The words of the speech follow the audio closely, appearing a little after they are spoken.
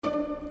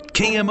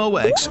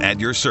KMOX at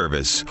your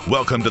service.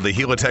 Welcome to the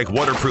Helitech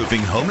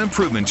Waterproofing Home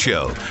Improvement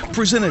Show,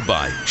 presented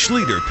by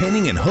Schleter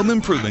Painting and Home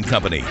Improvement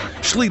Company.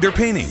 Schleter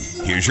Painting.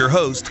 Here's your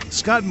host,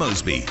 Scott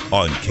Mosby,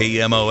 on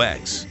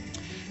KMOX.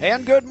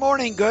 And good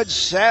morning, good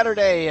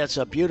Saturday. It's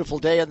a beautiful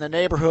day in the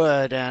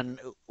neighborhood, and,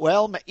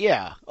 well,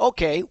 yeah,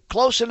 okay,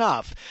 close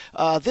enough.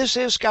 This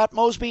is Scott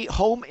Mosby.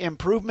 Home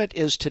improvement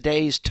is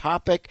today's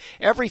topic.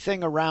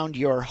 Everything around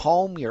your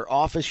home, your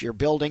office, your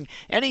building,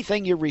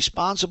 anything you're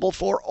responsible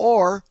for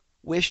or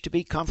wish to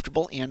be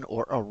comfortable in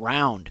or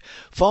around.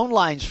 Phone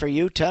lines for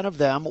you, 10 of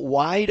them,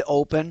 wide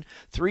open,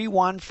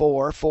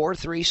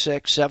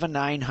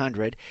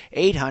 314-436-7900,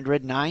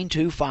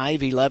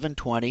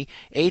 800-925-1120,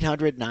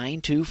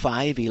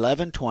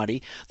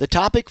 800-925-1120. The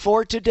topic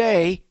for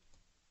today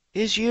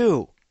is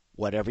you.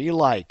 Whatever you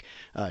like.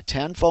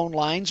 10 phone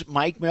lines.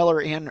 Mike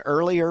Miller in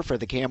earlier for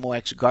the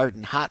KMOX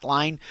Garden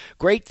Hotline.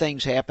 Great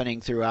things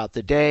happening throughout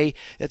the day.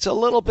 It's a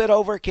little bit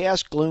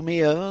overcast, gloomy,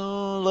 a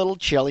little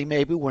chilly.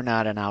 Maybe we're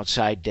not an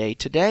outside day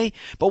today,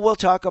 but we'll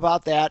talk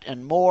about that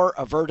and more.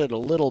 Averted a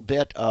little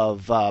bit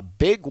of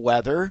big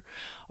weather,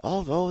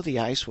 although the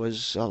ice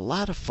was a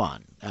lot of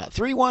fun.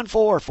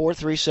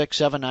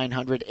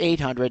 314-436-7900,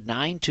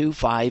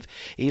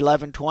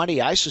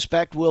 800-925-1120. I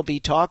suspect we'll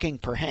be talking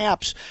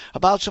perhaps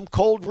about some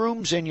cold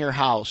rooms in your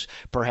house,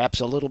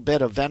 perhaps a little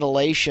bit of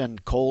ventilation,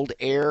 cold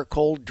air,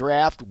 cold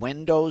draft,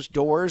 windows,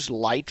 doors,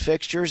 light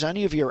fixtures,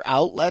 any of your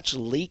outlets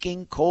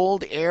leaking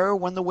cold air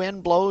when the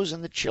wind blows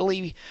in the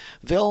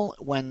Chillyville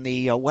when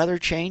the weather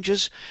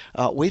changes.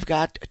 We've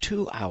got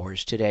 2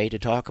 hours today to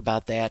talk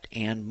about that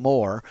and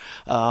more.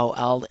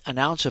 I'll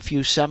announce a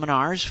few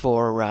seminars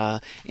for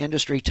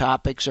industry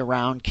topics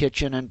around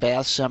kitchen and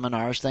bath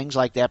seminars, things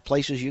like that,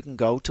 places you can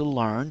go to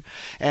learn.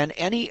 And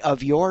any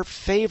of your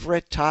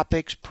favorite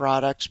topics,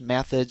 products,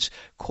 methods,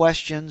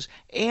 questions,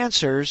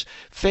 answers,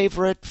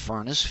 favorite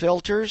furnace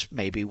filters,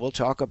 maybe we'll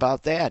talk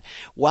about that.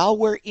 While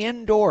we're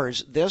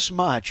indoors this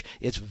much,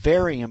 it's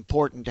very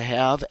important to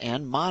have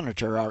and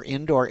monitor our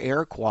indoor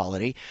air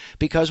quality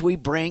because we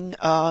bring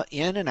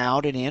in and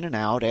out and in and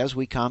out as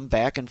we come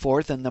back and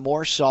forth, and the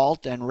more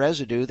salt and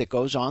residue that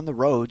goes on the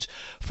roads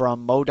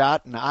from MoDOT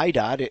and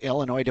IDOT,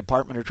 Illinois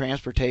Department of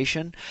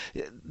Transportation,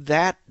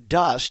 that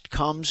dust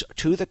comes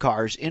to the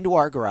cars, into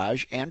our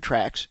garage, and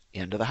tracks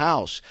into the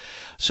house.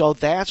 So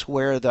that's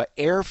where the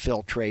air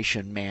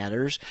filtration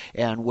matters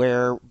and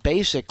where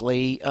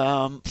basically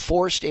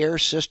forced air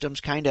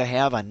systems kind of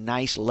have a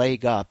nice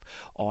leg up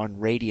on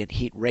radiant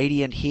heat.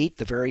 Radiant heat,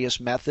 the various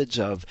methods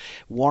of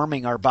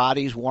warming our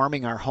bodies,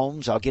 warming our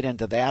homes. I'll get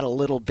into that a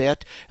little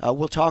bit.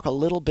 We'll talk a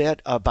little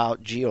bit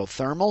about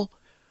geothermal,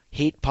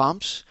 heat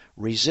pumps,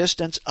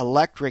 resistance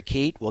electric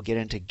heat. We'll get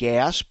into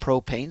gas,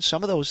 propane,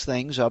 some of those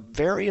things,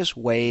 various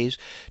ways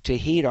to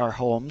heat our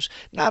homes.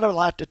 Not a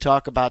lot to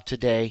talk about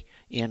today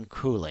in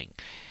cooling.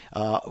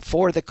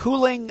 For the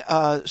cooling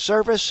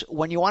service,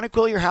 when you want to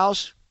cool your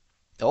house,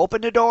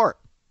 open the door,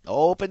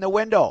 open the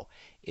window.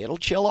 It'll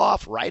chill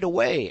off right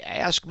away.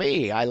 Ask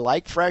me. I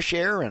like fresh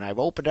air, and I've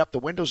opened up the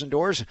windows and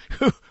doors.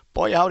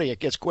 Boy, howdy, it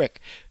gets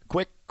quick,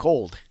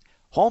 cold.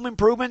 Home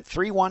Improvement,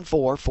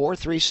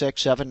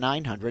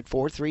 314-436-7900,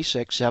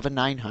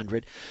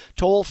 436-7900.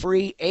 Toll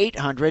free,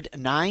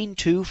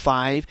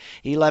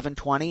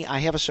 800-925-1120. I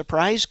have a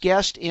surprise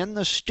guest in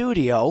the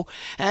studio,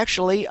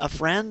 actually a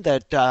friend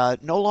that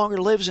no longer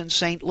lives in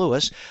St.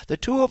 Louis. The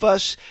two of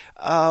us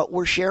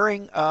were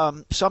sharing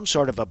some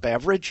sort of a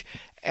beverage,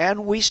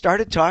 and we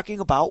started talking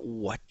about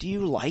what do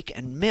you like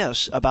and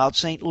miss about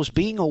St. Louis,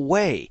 being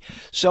away.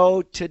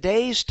 So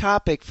today's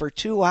topic for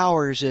 2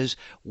 hours is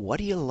what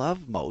do you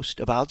love most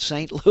about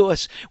St.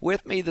 Louis?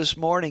 With me this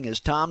morning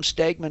is Tom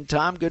Stegman.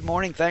 Tom, good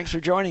morning. Thanks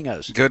for joining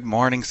us. Good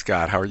morning,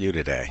 Scott. How are you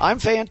today? I'm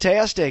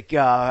fantastic.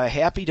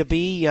 Happy to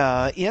be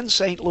in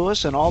St.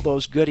 Louis and all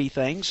those goody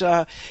things.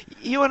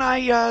 You and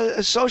I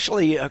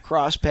socially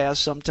crossed paths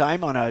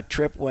sometime on a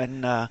trip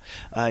when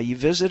you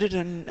visited,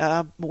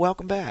 and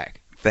welcome back.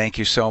 Thank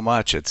you so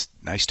much. It's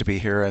nice to be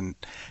here, and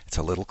it's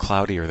a little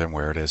cloudier than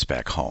where it is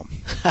back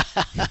home.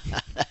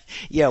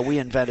 Yeah, we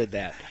invented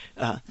that.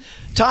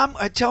 Tom,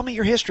 tell me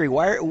your history.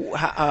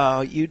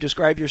 Why you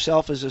describe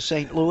yourself as a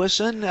St.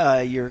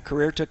 Louisan. Your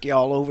career took you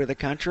all over the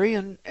country,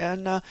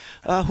 and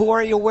who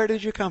are you? Where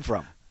did you come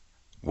from?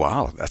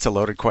 Wow, that's a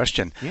loaded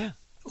question. Yeah.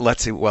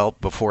 Let's see. Well,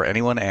 before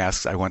anyone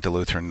asks, I went to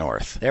Lutheran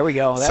North. There we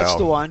go. That's so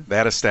the one.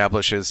 That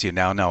establishes you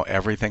now know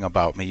everything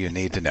about me you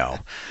need to know.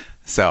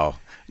 So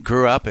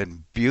grew up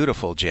in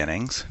beautiful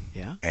Jennings,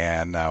 yeah,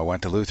 and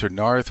went to Lutheran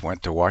North,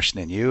 went to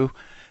Washington U,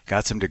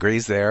 got some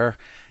degrees there,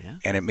 yeah,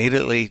 and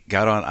immediately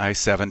got on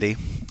I-70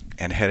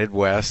 and headed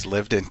west,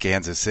 lived in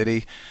Kansas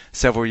City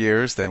several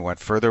years, then went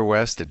further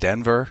west to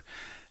Denver,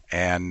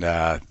 and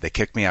they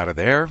kicked me out of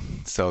there,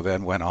 so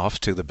then went off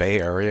to the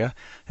Bay Area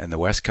and the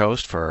West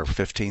Coast for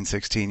 15,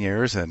 16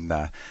 years, and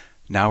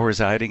now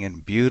residing in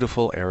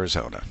beautiful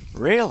Arizona.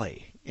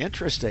 Really?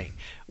 Interesting.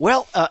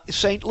 Well,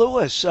 St.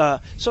 Louis, so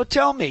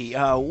tell me,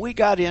 we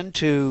got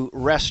into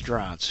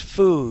restaurants,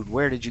 food.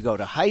 Where did you go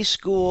to high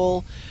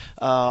school?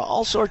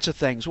 all sorts of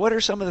things. What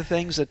are some of the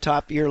things that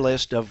top your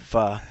list of,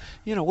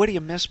 what do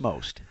you miss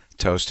most?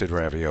 Toasted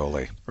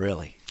ravioli.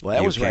 Really? Well,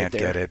 that was right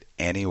there. You can't get it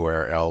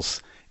anywhere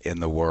else in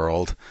the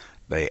world.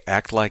 They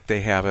act like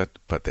they have it,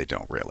 but they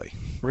don't really.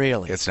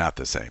 Really? It's not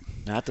the same.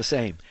 Not the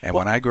same. And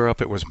when I grew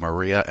up, it was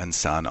Maria and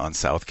Son on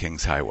South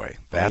Kings Highway.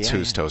 That's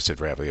whose toasted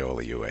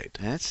ravioli you ate.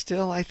 That's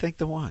still, I think,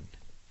 the one.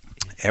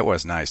 It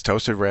was nice.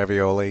 Toasted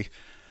ravioli,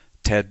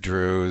 Ted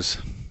Drew's,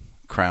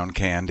 Crown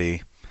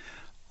Candy.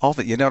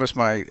 You notice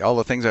all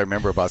the things I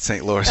remember about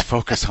St. Louis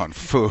focus on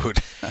food.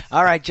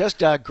 All right,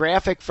 just a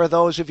graphic for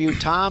those of you.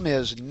 Tom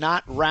is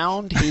not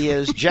round. He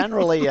is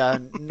generally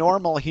a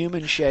normal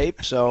human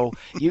shape, so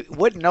you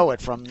wouldn't know it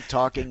from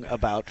talking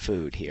about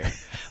food here.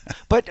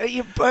 But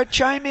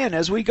chime in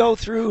as we go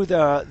through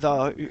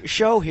the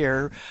show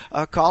here.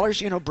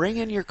 Callers, bring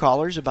in your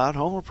callers about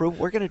home improvement.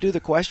 We're going to do the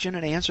question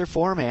and answer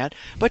format.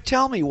 But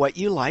tell me what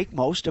you like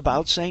most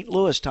about St.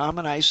 Louis. Tom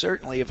and I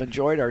certainly have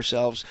enjoyed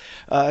ourselves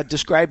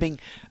describing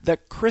the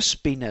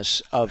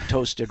crispiness of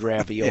toasted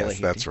ravioli.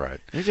 Yes, that's right.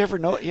 Did you ever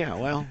know? Yeah,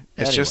 well,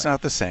 it's just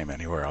not the same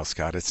anywhere else,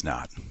 Scott. It's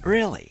not.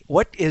 Really?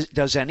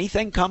 Does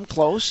anything come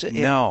close?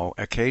 No.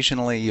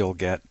 Occasionally you'll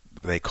get,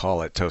 they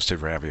call it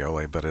toasted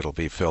ravioli, but it'll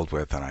be filled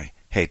with, and I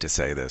hate to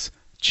say this,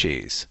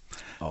 cheese.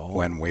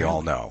 When we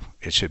all know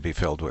it should be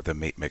filled with a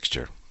meat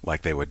mixture,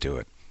 like they would do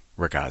at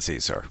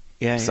Ragazzi's or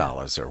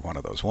Sala's or one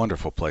of those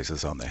wonderful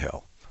places on the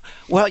hill.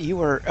 Well, you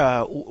were.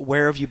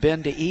 Where have you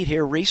been to eat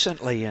here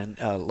recently and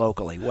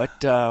locally?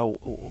 What?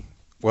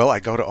 Well, I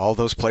go to all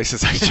those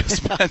places I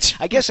just mentioned.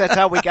 I guess that's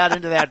how we got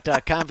into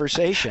that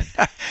conversation.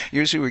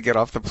 Usually, we get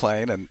off the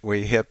plane and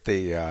we hit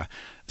the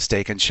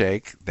Steak and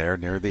Shake there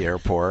near the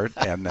airport,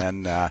 and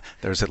then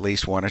there's at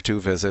least one or two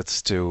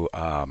visits to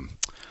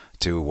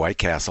White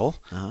Castle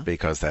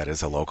because that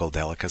is a local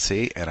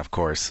delicacy, and of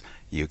course.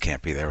 You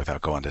can't be there without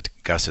going to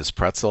Gus's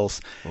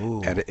Pretzels.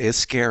 Ooh. And it is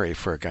scary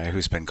for a guy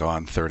who's been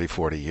gone 30,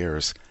 40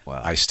 years.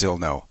 Wow. I still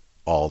know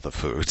all the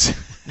foods.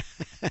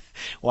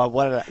 Well,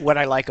 what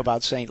I like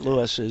about St.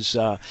 Louis is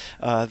the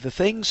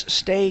things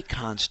stay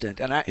constant,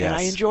 and I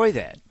enjoy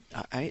that.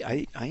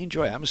 I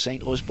enjoy it. I'm a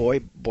St. Louis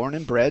boy, born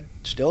and bred,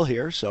 still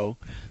here. So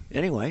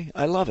anyway,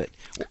 I love it.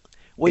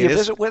 Will you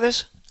visit with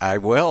us? I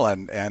will,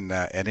 and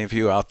any of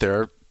you out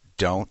there,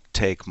 don't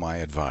take my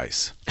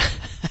advice.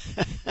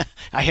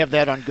 I have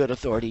that on good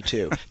authority,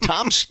 too.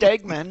 Tom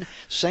Stegman,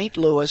 St.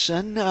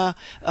 Louisan,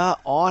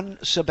 on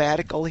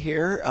sabbatical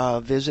here,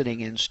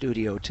 visiting in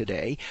studio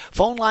today.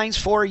 Phone lines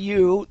for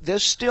you.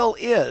 This still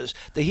is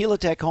the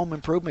Helitech Home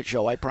Improvement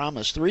Show, I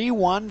promise.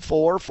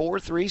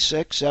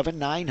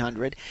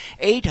 314-436-7900,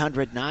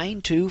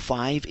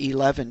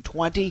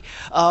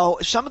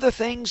 800-925-1120. Some of the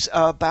things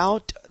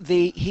about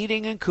the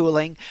heating and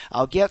cooling,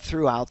 I'll get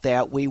throughout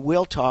that. We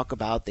will talk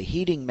about the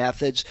heating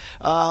methods,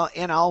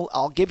 and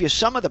I'll give you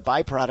some of the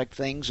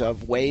byproduct things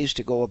of ways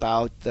to go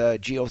about the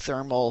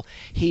geothermal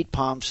heat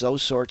pumps,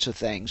 those sorts of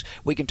things.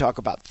 We can talk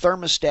about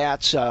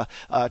thermostats.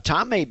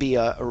 Tom may be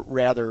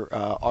rather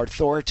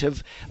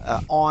authoritative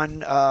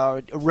on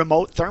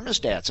remote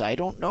thermostats. I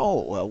don't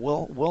know.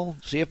 We'll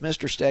see if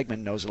Mr. Stegman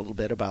knows a little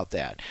bit about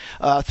that.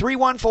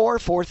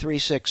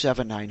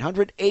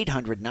 314-436-7900,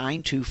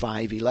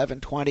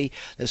 800-925-1120.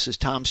 This is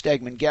Tom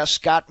Stegman. Guest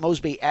Scott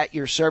Mosby at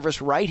your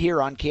service right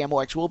here on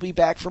KMOX. We'll be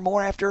back for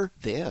more after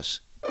this.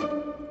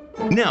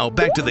 Now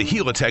back to the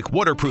Helitech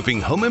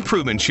Waterproofing Home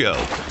Improvement Show,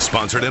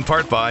 sponsored in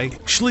part by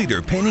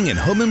Schlieder Painting and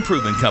Home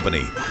Improvement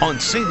Company on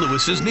St.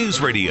 Louis's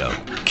News Radio,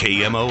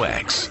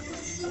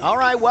 KMOX. All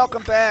right,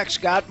 welcome back.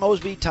 Scott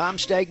Mosby, Tom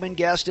Stegman,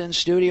 guest in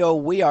studio.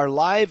 We are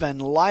live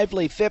and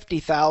lively,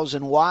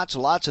 50,000 watts,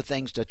 lots of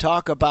things to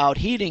talk about,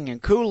 heating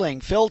and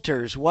cooling,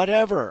 filters,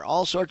 whatever,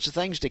 all sorts of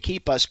things to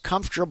keep us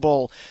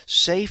comfortable,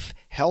 safe,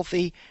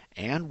 healthy,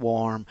 and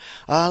warm.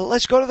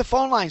 Let's go to the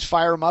phone lines.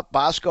 Fire them up.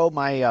 Bosco,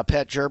 my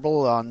pet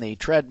gerbil on the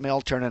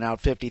treadmill, turning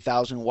out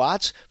 50,000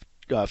 watts.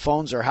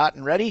 Phones are hot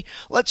and ready.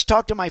 Let's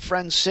talk to my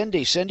friend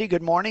Cindy. Cindy,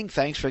 good morning.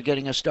 Thanks for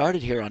getting us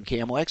started here on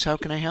KMOX. How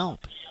can I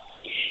help?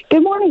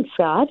 Good morning,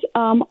 Scott.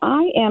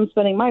 I am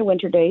spending my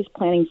winter days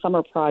planning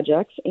summer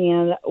projects,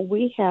 and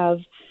we have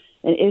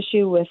an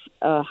issue with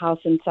a house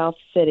in South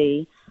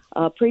City.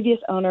 Previous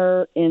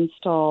owner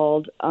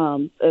installed,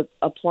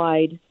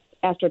 applied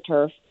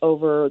AstroTurf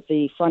over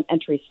the front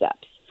entry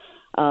steps.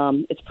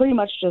 It's pretty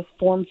much just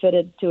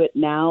form-fitted to it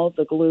now.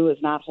 The glue is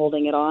not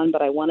holding it on,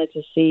 but I wanted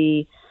to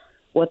see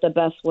what the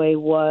best way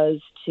was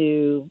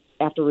to,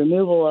 after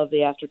removal of the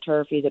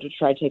AstroTurf, either to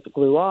try to take the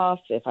glue off,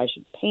 if I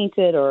should paint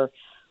it, or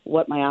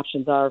what my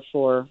options are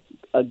for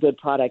a good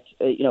product,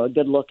 a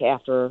good look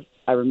after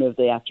I remove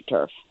the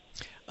AstroTurf.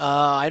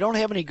 I don't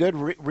have any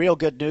real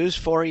good news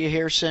for you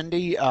here,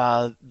 Cindy.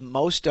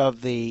 Most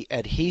of the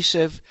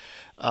adhesive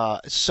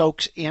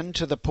soaks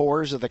into the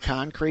pores of the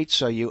concrete,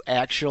 so you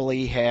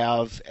actually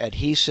have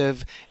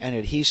adhesive and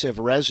adhesive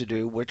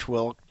residue, which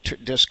will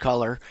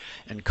discolor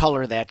and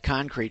color that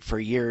concrete for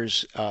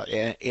years.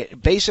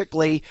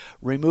 Basically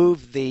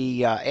remove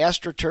the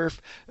AstroTurf,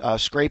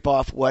 scrape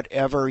off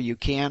whatever you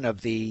can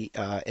of the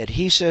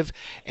adhesive,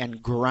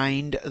 and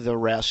grind the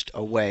rest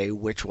away,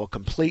 which will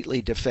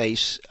completely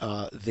deface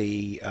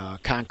the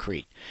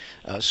concrete.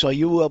 So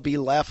you will be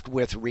left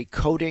with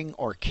recoating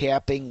or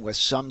capping with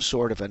some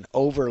sort of an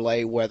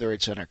overlay, whether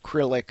it's an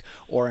acrylic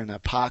or an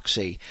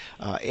epoxy.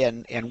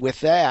 And with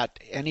that,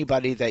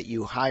 anybody that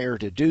you hire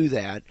to do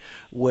that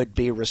would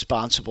be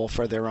responsible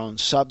for their own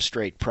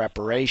substrate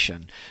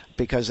preparation,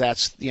 because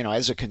that's,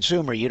 as a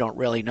consumer, you don't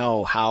really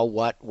know how,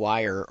 what,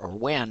 why, or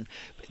when.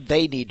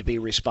 They need to be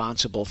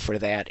responsible for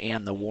that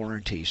and the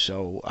warranty.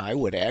 So I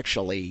would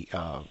actually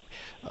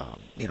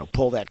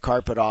pull that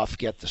carpet off,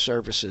 get the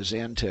services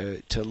in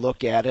to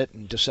look at it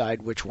and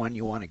decide which one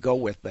you want to go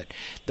with. But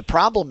the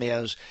problem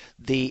is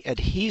the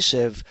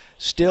adhesive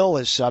still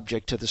is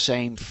subject to the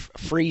same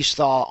freeze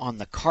thaw on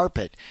the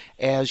carpet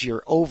as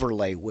your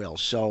overlay will.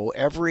 So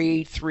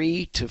every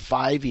 3 to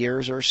 5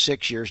 years or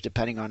 6 years,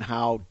 depending on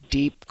how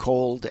deep,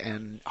 cold,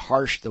 and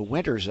harsh the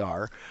winters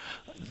are,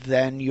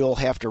 then you'll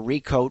have to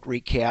recoat,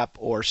 recap,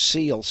 or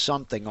seal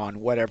something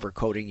on whatever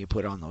coating you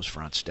put on those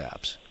front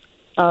steps.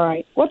 All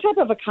right. What type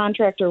of a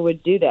contractor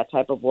would do that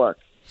type of work?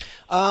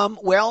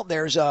 Well,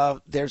 there's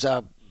a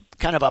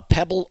kind of a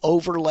pebble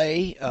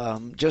overlay.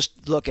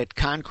 Just look at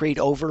concrete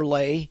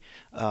overlay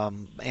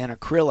and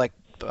acrylic.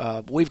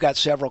 We've got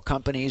several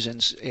companies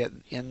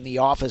in the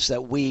office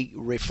that we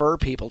refer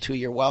people to.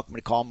 You're welcome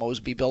to call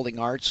Mosby Building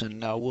Arts,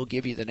 and we'll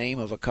give you the name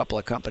of a couple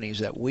of companies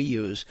that we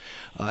use.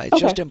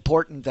 It's just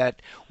important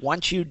that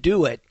once you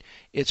do it,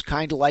 it's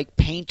kind of like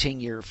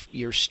painting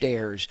your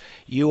stairs.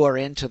 You are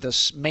into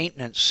this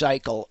maintenance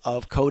cycle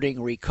of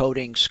coating,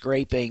 recoating,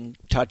 scraping,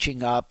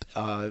 touching up,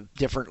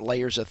 different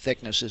layers of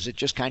thicknesses. It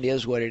just kind of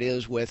is what it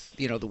is with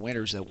the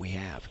winters that we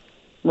have.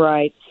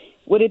 Right.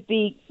 Would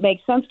it make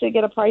sense to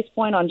get a price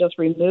point on just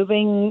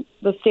removing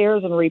the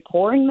stairs and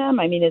repouring them?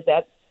 I mean, is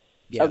that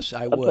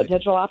I would. A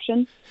potential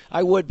option?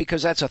 I would,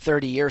 because that's a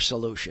 30-year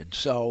solution.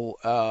 So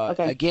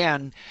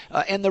again,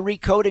 and the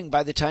recoating,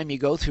 by the time you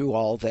go through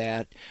all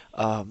that,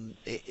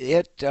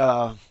 it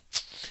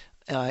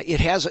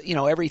has,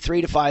 every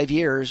 3 to 5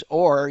 years,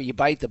 or you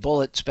bite the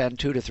bullet, spend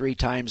 2 to 3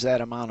 times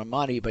that amount of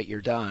money, but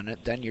you're done.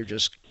 Then you're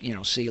just,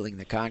 sealing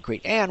the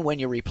concrete. And when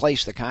you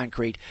replace the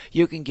concrete,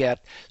 you can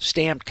get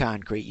stamped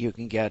concrete. You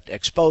can get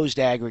exposed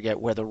aggregate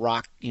where the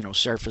rock,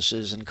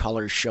 surfaces and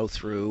colors show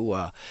through.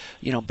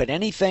 But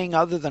anything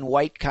other than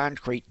white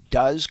concrete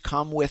does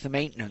come with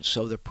maintenance.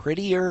 So the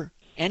prettier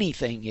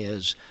anything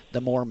is, the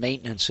more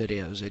maintenance it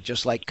is. It's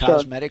just like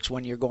cosmetics.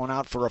 When you're going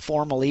out for a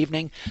formal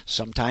evening,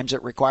 sometimes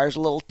it requires a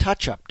little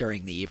touch-up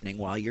during the evening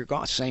while you're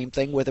gone. Same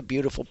thing with a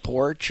beautiful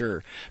porch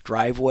or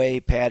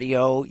driveway,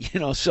 patio.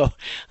 So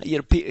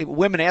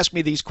women ask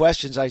me these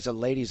questions. I said,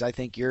 ladies, I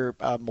think you're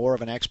more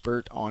of an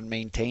expert on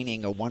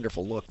maintaining a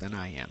wonderful look than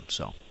I am.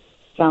 So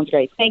sounds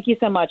great. Thank you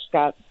so much,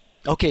 Scott.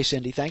 Okay,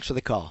 Cindy, thanks for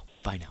the call.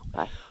 Bye now.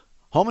 Bye.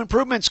 Home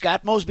Improvement,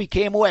 Scott Mosby,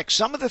 KMOX.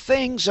 Some of the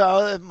things,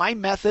 my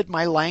method,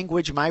 my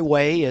language, my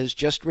way is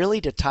just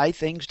really to tie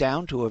things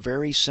down to a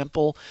very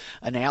simple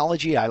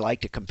analogy. I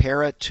like to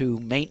compare it to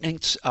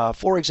maintenance.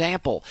 For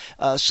example,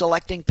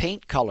 selecting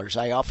paint colors.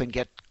 I often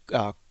get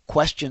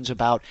questions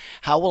about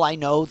how will I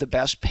know the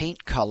best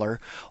paint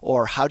color,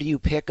 or how do you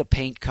pick a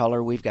paint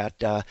color. We've got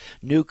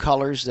new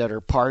colors that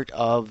are part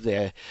of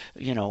the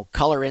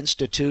Color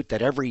Institute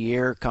that every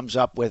year comes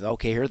up with,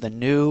 okay, here are the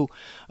new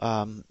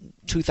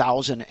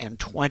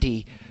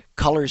 2020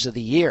 colors of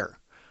the year.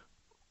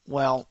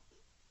 Well,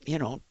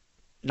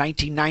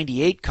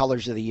 1998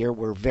 colors of the year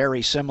were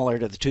very similar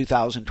to the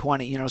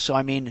 2020, so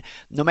I mean,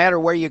 no matter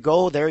where you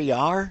go, there you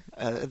are,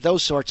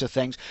 those sorts of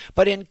things.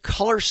 But in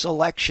color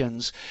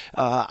selections,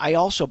 I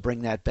also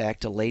bring that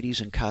back to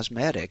ladies and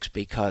cosmetics,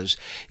 because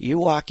you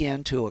walk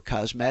into a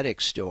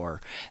cosmetics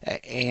store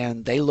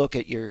and they look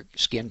at your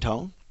skin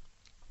tone,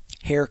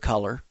 hair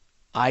color,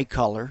 eye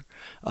color,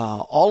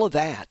 all of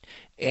that.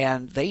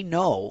 And they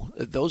know,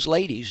 those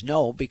ladies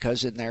know,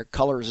 because in their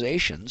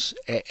colorizations,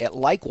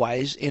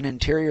 likewise in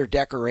interior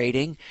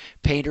decorating,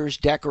 painters,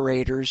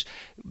 decorators,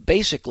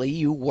 basically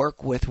you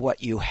work with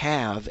what you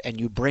have and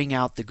you bring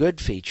out the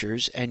good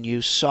features and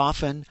you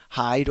soften,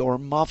 hide, or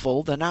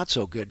muffle the not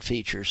so good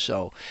features.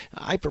 So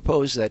I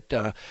propose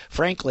that,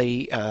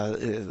 frankly,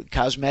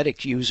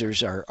 cosmetic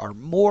users are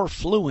more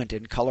fluent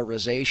in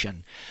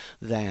colorization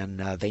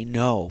than they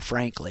know,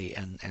 frankly.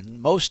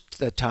 And most of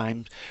the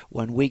time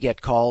when we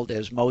get called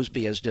as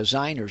Mosby as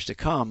designers to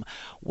come,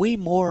 we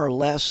more or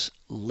less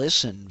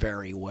listen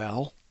very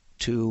well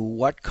to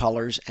what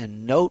colors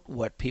and note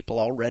what people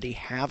already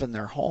have in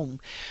their home,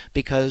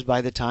 because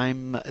by the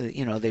time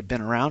they've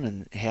been around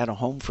and had a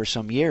home for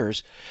some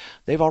years,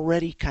 they've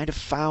already kind of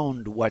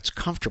found what's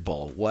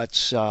comfortable,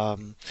 what's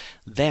them.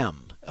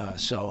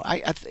 So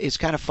it's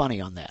kind of funny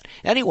on that.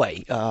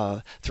 Anyway,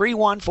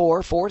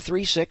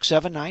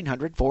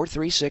 314-436-7900,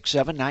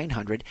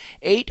 436-7900,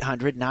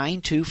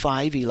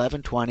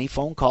 800-925-1120.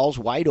 Phone calls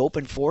wide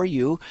open for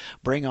you.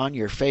 Bring on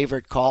your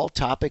favorite call,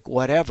 topic,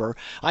 whatever.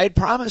 I had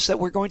promised that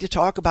we're going to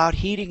talk about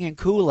heating and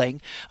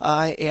cooling,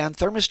 and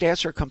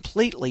thermostats are a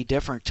completely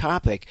different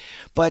topic.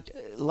 But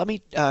let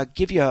me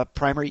give you a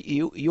primer.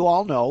 You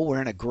all know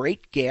we're in a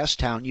great gas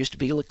town. Used to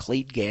be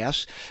Laclede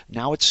Gas.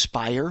 Now it's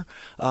Spire.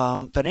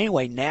 But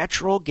anyway,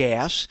 natural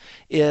gas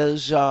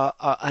is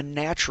a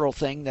natural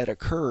thing that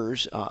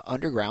occurs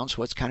underground,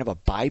 so it's kind of a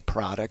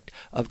byproduct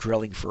of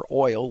drilling for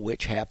oil,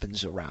 which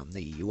happens around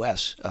the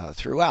U.S.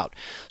 Throughout.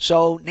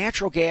 So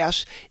natural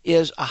gas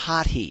is a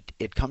hot heat.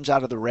 It comes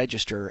out of the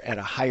register at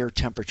a higher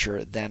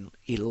temperature than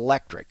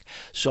electric.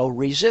 So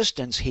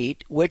resistance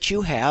heat, which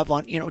you have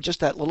on, just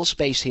that little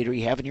space heater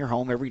you have in your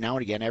home every now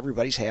and again.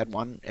 Everybody's had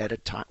one at a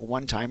time,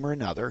 one time or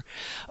another,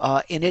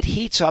 and it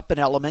heats up an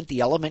element.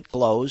 The element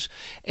glows,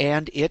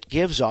 and it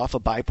gives off a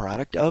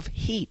byproduct of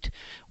heat.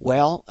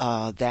 Well,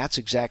 that's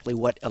exactly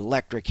what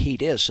electric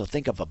heat is. So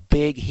think of a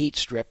big heat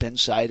strip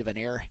inside of an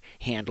air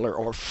handler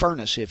or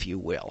furnace, if you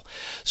will.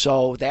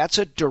 So that's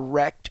a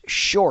direct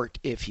short,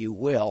 if you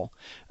will,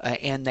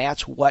 and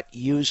that's what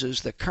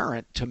uses the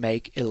current to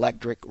make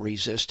electric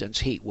resistance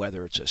heat,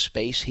 whether it's a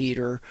space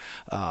heater,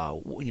 a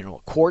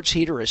quartz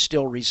heater is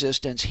still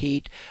resistance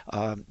heat,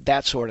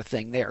 that sort of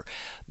thing there.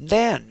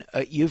 Then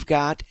you've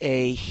got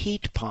a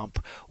heat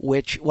pump,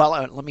 which,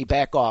 let me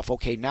back off.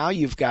 Okay, now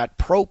you've got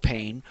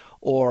propane,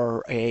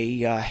 or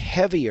a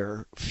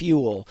heavier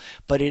fuel,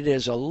 but it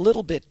is a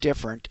little bit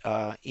different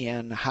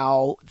in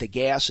how the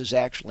gas is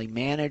actually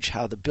managed,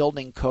 how the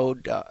building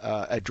code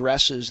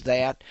addresses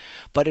that,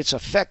 but it's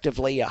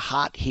effectively a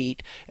hot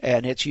heat,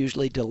 and it's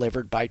usually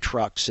delivered by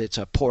trucks. It's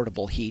a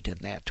portable heat in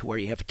that, to where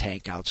you have a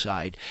tank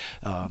outside.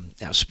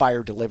 Now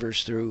Spire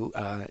delivers through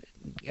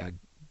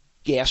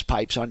gas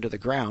pipes under the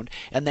ground,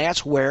 and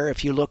that's where,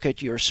 if you look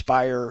at your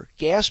Spire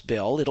gas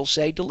bill, it'll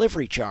say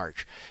delivery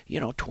charge,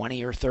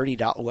 $20 or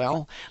 $30.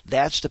 Well,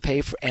 that's to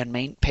pay for and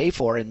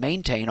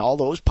maintain all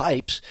those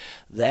pipes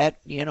that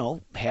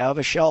have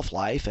a shelf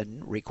life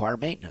and require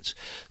maintenance.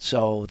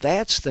 So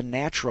that's the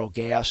natural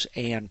gas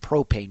and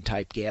propane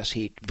type gas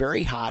heat.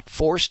 Very hot,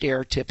 forced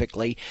air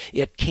typically.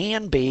 It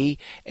can be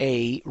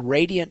a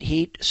radiant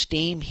heat,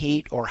 steam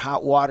heat, or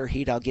hot water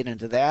heat. I'll get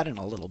into that in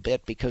a little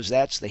bit, because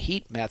that's the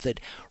heat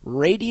method.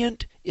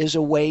 Radiant is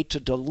a way to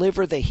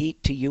deliver the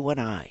heat to you and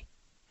I,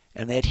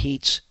 and that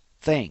heats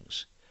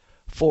things.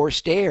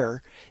 Forced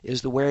air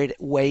is the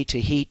way to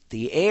heat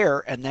the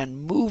air and then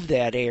move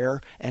that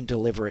air and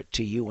deliver it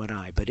to you and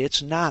I. But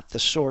it's not the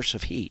source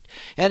of heat.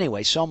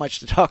 Anyway, so much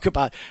to talk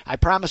about. I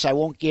promise I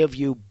won't give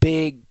you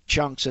big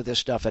chunks of this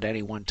stuff at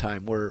any one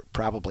time. We're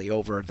probably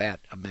over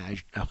that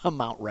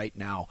amount right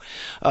now.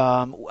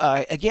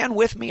 Again,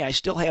 with me, I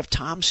still have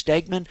Tom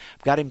Stegman.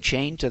 I've got him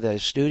chained to the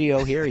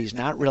studio here. He's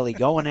not really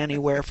going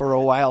anywhere for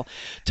a while.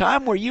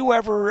 Tom, were you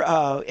ever,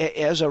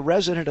 as a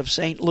resident of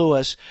St.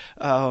 Louis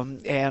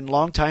and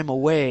long time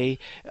away,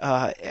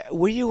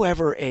 were you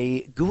ever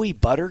a gooey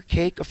butter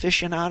cake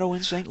aficionado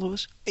in St.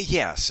 Louis?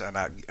 Yes, and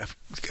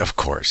of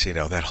course,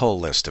 that whole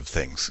list of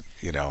things.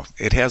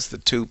 It has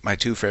my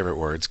two favorite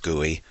words,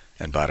 gooey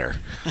and butter.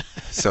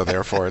 So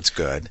therefore it's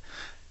good.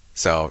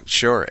 So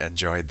sure,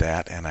 enjoyed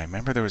that. And I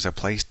remember there was a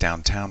place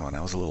downtown when I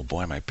was a little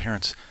boy, my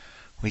parents,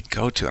 we'd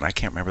go to, and I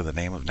can't remember the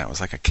name of it now. It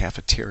was like a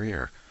cafeteria,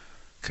 or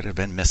could have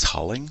been Miss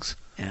Hulling's,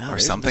 or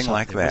something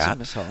like that.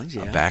 Miss Hulling's,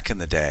 yeah. Back in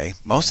the day.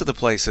 Most of the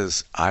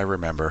places I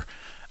remember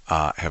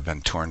have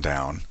been torn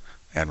down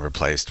and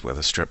replaced with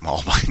a strip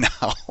mall by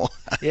now.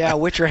 Yeah,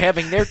 which are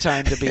having their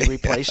time to be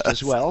replaced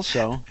as well.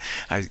 So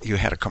you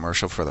had a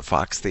commercial for the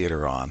Fox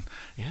Theater on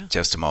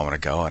just a moment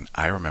ago, and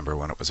I remember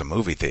when it was a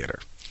movie theater.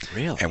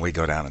 Really? And we'd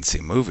go down and see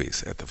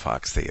movies at the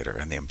Fox Theater,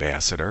 and the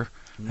Ambassador,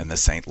 and the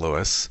St.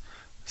 Louis.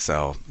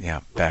 So,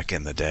 yeah, back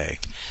in the day.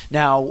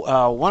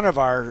 Now, one of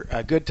our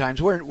good times,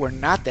 we're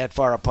not that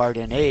far apart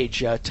in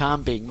age,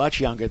 Tom being much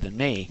younger than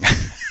me.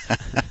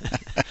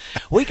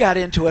 We got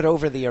into it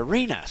over the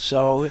arena.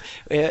 So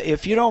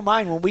if you don't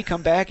mind, when we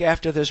come back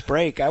after this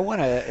break, I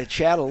want to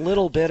chat a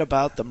little bit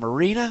about the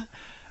Marina,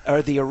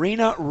 or the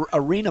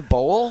Arena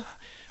Bowl.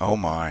 Oh,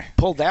 my.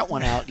 Pulled that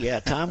one out. Yeah,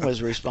 Tom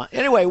was responding.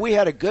 Anyway, we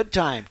had a good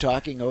time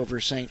talking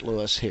over St.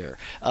 Louis here.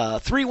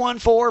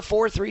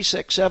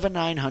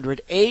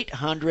 314-436-7900,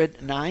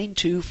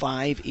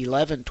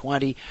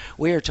 800-925-1120.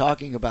 We are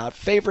talking about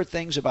favorite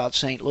things about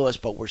St. Louis,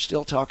 but we're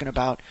still talking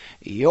about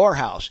your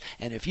house.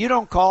 And if you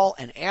don't call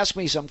and ask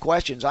me some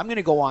questions, I'm going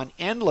to go on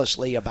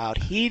endlessly about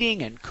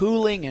heating and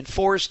cooling and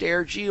forced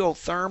air,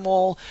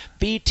 geothermal,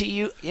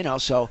 BTU,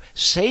 so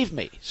save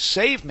me.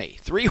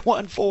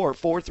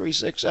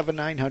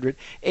 314-436-7900.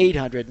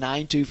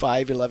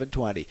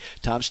 800-925-1120.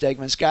 Tom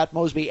Stegman, Scott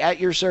Mosby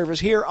at your service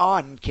here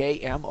on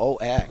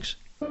KMOX.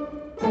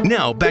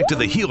 Now back to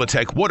the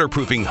Helitech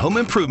Waterproofing Home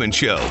Improvement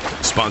Show,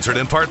 sponsored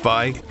in part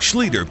by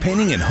Schlieder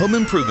Painting and Home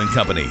Improvement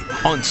Company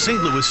on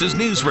St. Louis's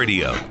News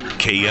Radio,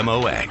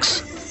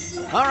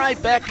 KMOX. All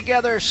right, back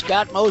together.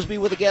 Scott Mosby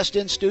with a guest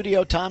in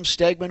studio, Tom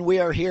Stegman. We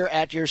are here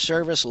at your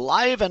service,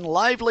 live and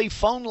lively,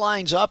 phone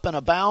lines up and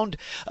abound.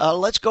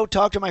 Let's go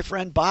talk to my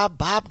friend Bob.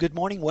 Bob, good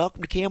morning.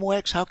 Welcome to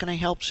KMOX. How can I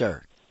help,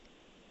 sir?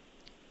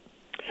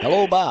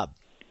 Hello, Bob.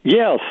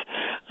 Yes.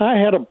 I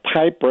had a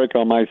pipe break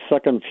on my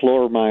second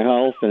floor of my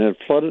house, and it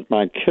flooded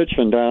my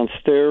kitchen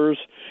downstairs.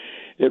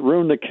 It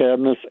ruined the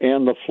cabinets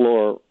and the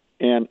floor.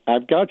 And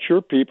I've got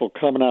your people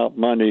coming out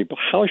Monday. But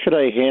how should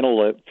I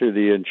handle it to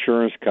the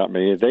insurance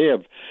company? They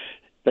have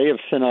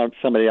sent out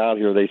somebody out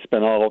here. They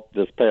spent all of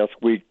this past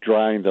week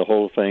drying the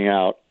whole thing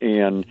out.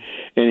 And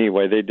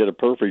anyway, they did a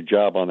perfect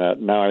job on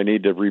that. Now I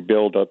need to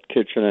rebuild up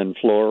kitchen and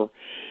floor.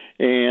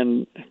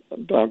 And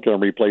I'm going to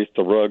replace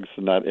the rugs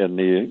and that in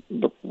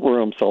the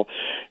room. So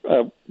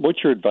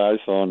what's your advice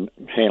on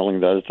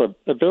handling that? It's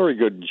a very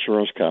good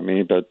insurance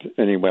company, but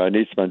anyway, I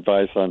need some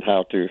advice on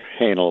how to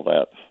handle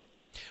that.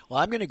 Well,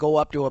 I'm going to go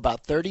up to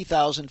about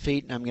 30,000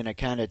 feet, and I'm going to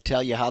kind of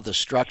tell you how the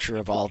structure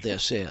of all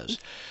this is.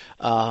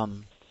 The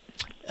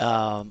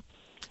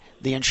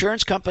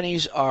insurance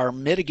companies are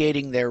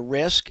mitigating their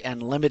risk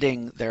and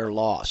limiting their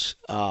loss.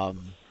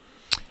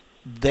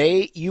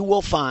 You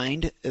will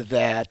find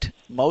that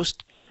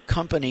most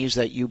companies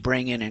that you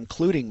bring in,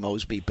 including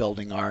Mosby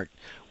Building Art,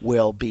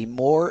 will be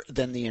more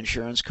than the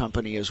insurance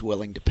company is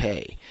willing to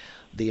pay.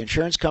 The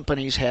insurance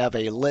companies have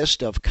a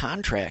list of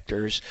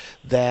contractors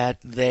that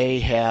they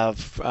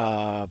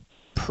have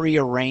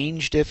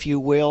prearranged, if you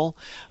will,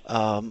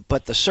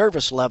 but the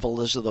service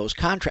level is of those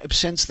contracts,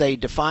 since they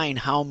define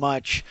how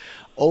much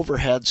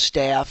overhead,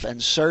 staff,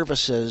 and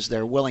services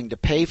they're willing to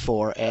pay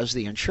for as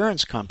the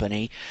insurance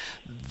company.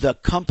 The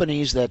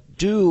companies that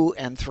do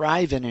and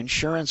thrive in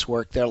insurance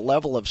work, their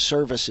level of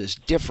service is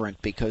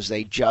different because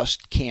they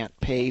just can't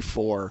pay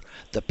for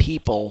the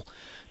people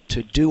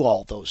to do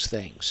all those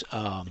things.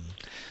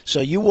 So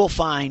you will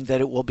find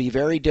that it will be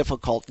very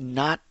difficult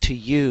not to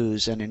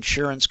use an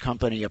insurance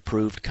company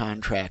approved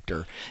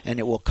contractor, and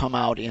it will come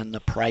out in the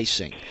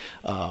pricing.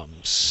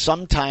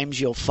 Sometimes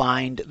you'll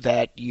find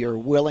that you're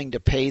willing to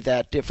pay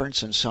that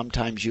difference, and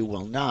sometimes you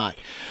will not.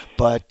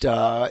 But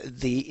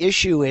the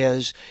issue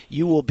is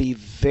you will be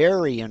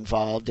very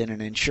involved in an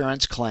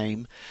insurance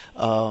claim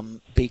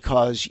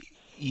because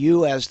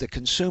you as the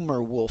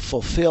consumer will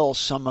fulfill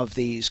some of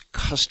these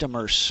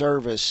customer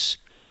service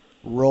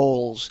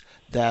roles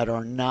that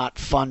are not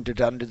funded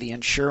under the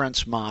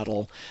insurance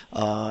model.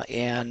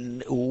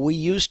 And we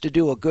used to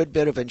do a good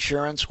bit of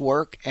insurance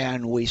work,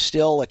 and we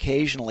still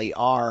occasionally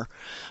are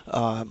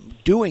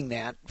doing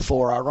that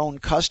for our own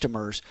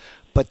customers.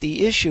 But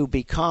the issue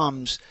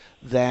becomes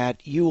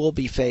that you will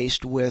be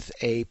faced with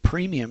a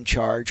premium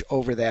charge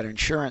over that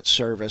insurance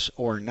service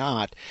or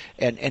not.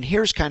 And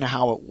here's kind of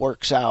how it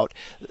works out.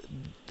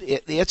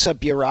 It's a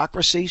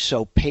bureaucracy,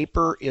 so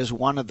paper is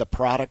one of the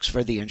products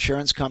for the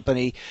insurance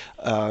company,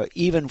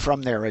 even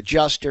from their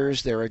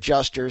adjusters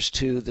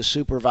to the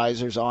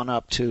supervisors on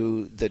up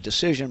to the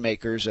decision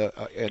makers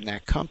in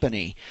that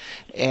company.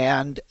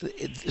 And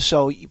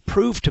so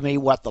prove to me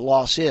what the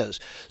loss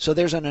is. So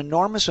there's an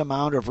enormous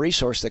amount of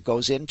resource that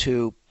goes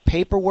into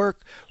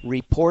paperwork,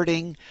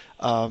 reporting,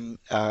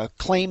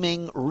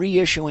 claiming,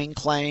 reissuing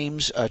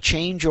claims,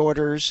 change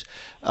orders,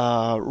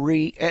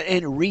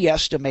 and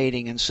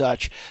re-estimating and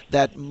such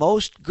that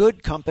most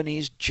good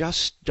companies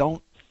just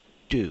don't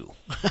do.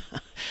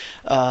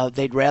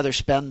 They'd rather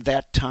spend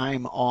that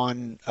time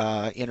on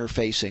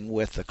interfacing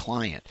with the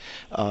client.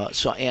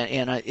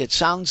 It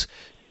sounds.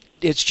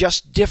 It's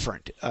just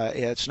different.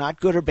 It's not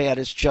good or bad.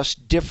 It's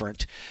just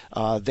different.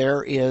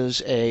 There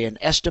is an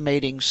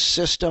estimating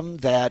system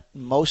that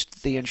most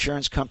of the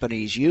insurance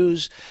companies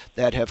use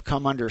that have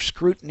come under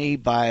scrutiny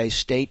by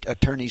state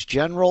attorneys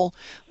general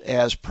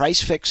as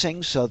price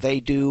fixing. So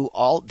they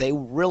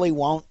really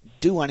won't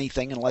do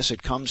anything unless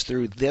it comes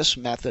through this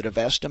method of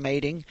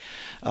estimating.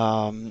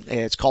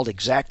 It's called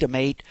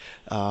Xactimate.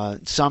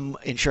 Some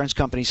insurance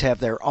companies have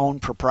their own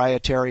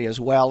proprietary as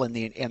well, and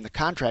the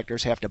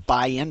contractors have to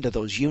buy into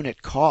those unit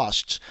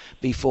costs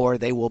before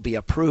they will be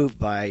approved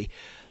by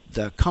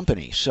the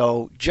company.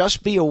 So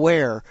just be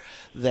aware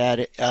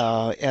that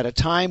at a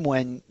time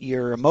when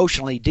you're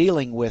emotionally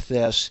dealing with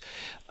this,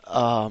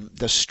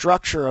 the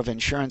structure of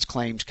insurance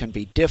claims can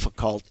be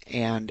difficult,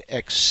 and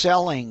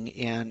excelling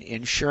in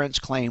insurance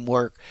claim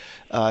work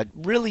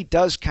really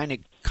does kind of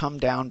come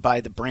down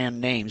by the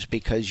brand names,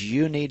 because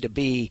you need to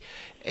be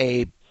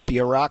a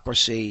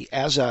bureaucracy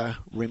as a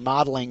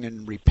remodeling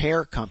and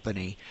repair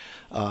company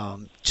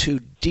to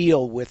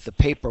deal with the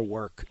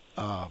paperwork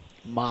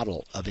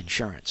model of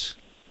insurance.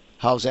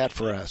 How's that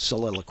for a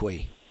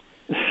soliloquy?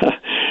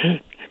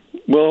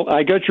 Well,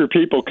 I got your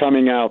people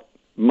coming out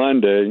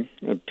Monday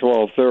at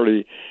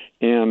 12:30,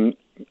 and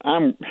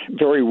I'm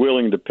very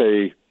willing to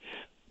pay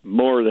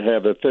more to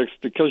have it fixed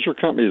because your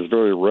company is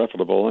very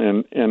reputable,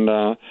 and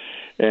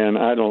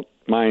I don't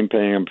mind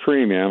paying a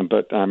premium,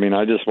 but I mean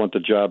I just want the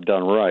job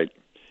done right.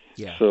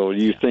 Yeah. So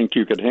you think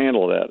you could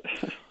handle that?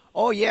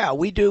 Oh yeah,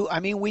 we do.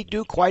 I mean, we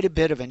do quite a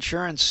bit of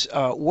insurance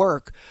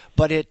work,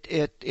 but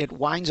it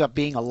winds up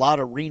being a lot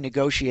of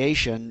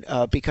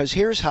renegotiation because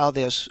here's how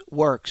this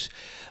works: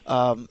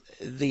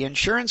 the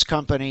insurance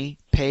company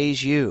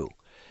pays you.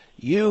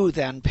 You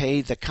then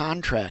pay the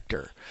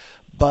contractor.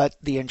 But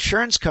the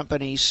insurance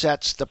company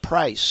sets the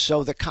price.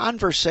 So the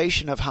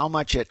conversation of how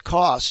much it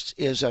costs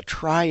is a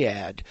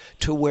triad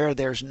to where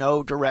there's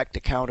no direct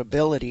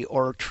accountability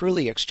or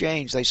truly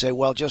exchange. They say,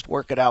 well, just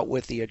work it out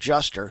with the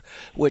adjuster,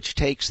 which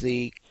takes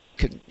the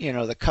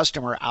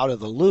customer out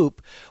of the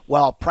loop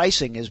while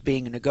pricing is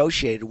being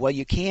negotiated. Well,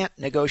 you can't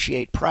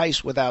negotiate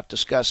price without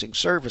discussing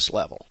service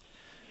level.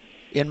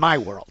 In my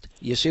world,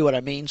 you see what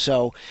I mean?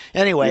 So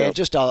anyway, Yep.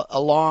 just a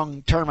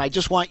long term. I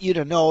just want you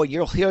to know,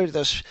 you'll hear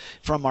this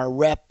from our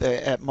rep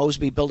at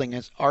Mosby Building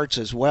and Arts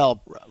as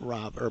well,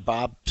 Rob or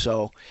Bob.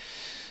 So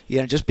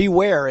just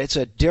beware. It's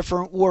a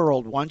different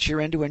world. Once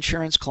you're into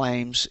insurance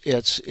claims,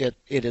 it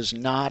is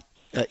not.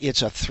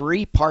 It's a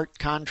 3-part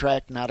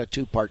contract, not a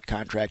 2-part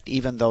contract.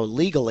 Even though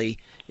legally,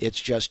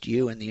 it's just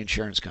you and the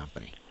insurance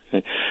company.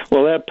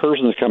 Well, that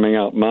person's coming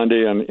out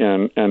Monday,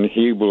 and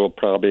he will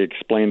probably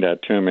explain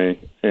that to me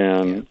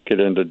and get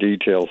into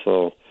detail.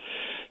 So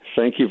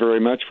thank you very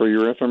much for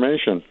your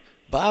information.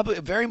 Bob,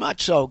 very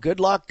much so. Good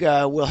luck.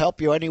 We'll help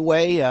you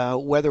anyway,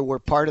 whether we're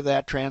part of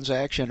that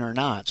transaction or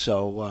not.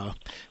 So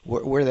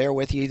we're there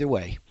with you either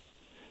way.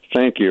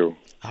 Thank you.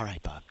 All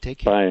right, Bob. Take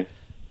care. Bye.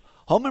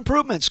 Home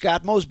Improvement,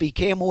 Scott Mosby,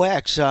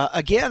 KMOX.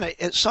 Again,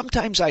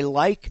 sometimes I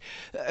like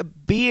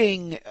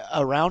being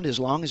around as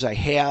long as I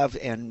have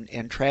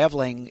and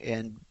traveling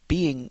and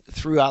being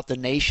throughout the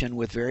nation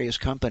with various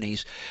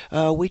companies.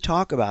 We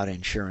talk about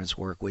insurance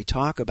work. We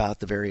talk about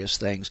the various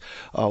things.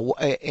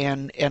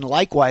 And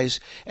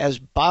likewise, as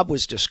Bob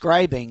was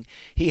describing,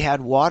 he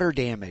had water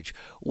damage.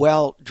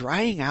 Well,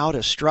 drying out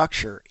a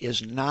structure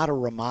is not a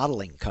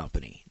remodeling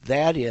company.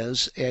 That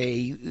is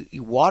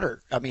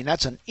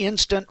that's an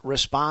instant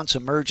response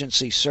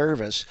emergency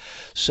service.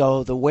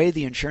 So the way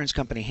the insurance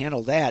company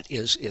handled that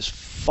is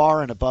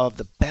far and above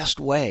the best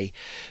way,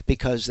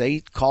 because they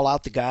call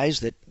out the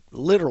guys that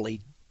literally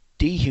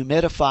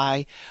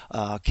dehumidify,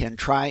 can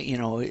try,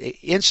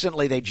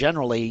 instantly. They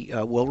generally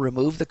will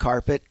remove the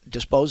carpet,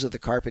 dispose of the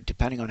carpet,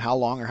 depending on how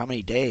long or how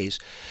many days.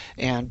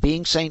 And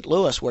being St.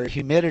 Louis, where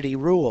humidity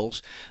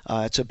rules,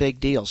 it's a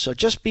big deal. So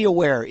just be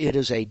aware, it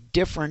is a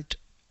different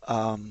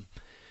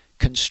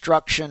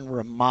construction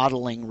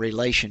remodeling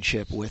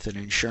relationship with an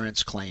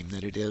insurance claim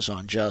than it is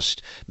on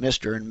just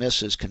Mr. and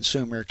Mrs.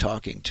 Consumer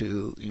talking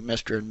to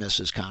Mr. and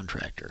Mrs.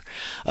 Contractor.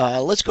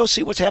 Let's go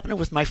see what's happening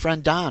with my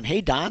friend Don.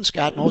 Hey, Don,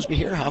 Scott Mosby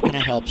here. How can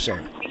I help,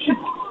 sir?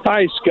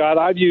 Hi, Scott.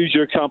 I've used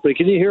your company.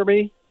 Can you hear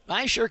me?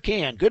 I sure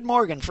can. Good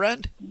morning,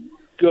 friend.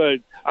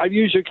 Good. I've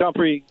used your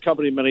company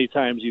many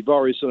times. You've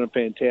always done a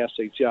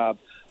fantastic job.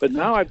 But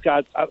now I've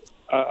got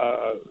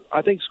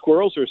I think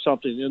squirrels or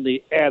something in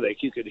the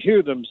attic. You can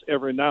hear them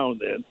every now and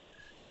then.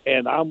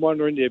 And I'm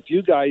wondering if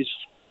you guys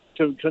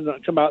can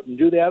come out and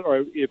do that,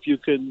 or if you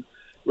can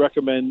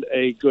recommend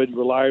a good,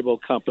 reliable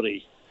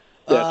company.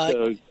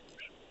 Go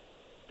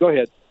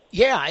ahead.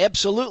 Yeah,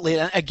 absolutely.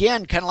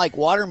 Again, kind of like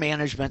water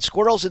management,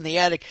 squirrels in the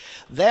attic.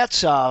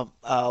 That's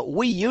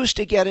we used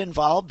to get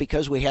involved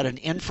because we had an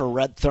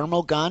infrared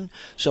thermal gun,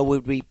 so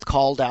we'd be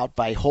called out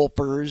by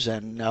Holpers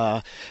and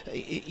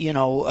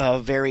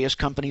various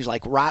companies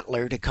like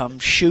Rottler to come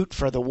shoot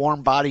for the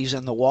warm bodies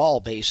in the wall,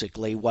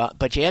 basically.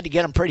 But you had to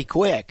get them pretty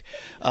quick.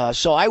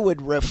 So I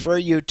would refer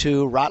you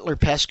to Rottler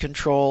Pest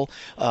Control,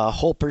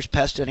 Holpers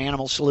Pest and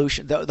Animal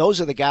Solution. Those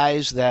are the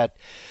guys that,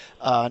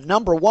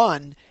 number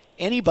one,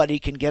 anybody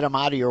can get them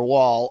out of your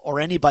wall, or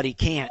anybody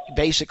can't.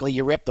 Basically,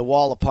 you rip the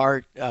wall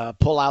apart,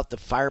 pull out the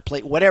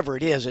fireplace, whatever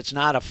it is. It's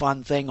not a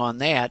fun thing on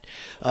that.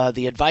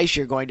 The advice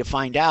you're going to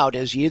find out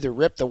is you either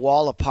rip the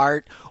wall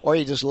apart or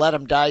you just let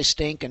them die,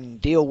 stink,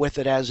 and deal with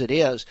it as it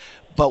is.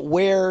 But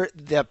where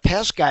the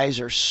pest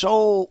guys are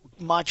so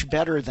much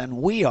better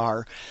than we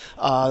are,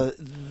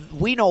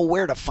 we know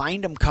where to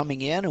find them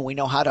coming in, and we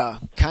know how to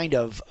kind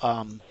of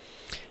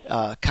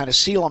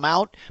seal them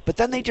out, but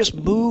then they just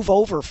move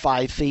over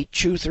 5 feet,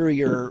 chew through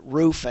your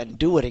roof, and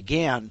do it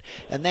again.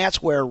 And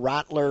that's where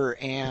Rottler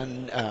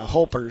and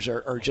Holpers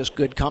are just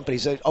good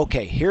companies.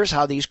 Okay, here's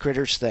how these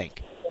critters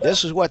think.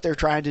 This is what they're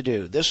trying to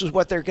do. This is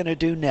what they're going to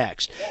do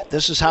next.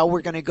 This is how we're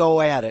going to go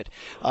at it.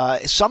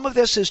 Some of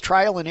this is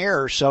trial and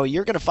error, so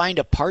you're going to find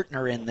a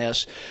partner in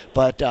this,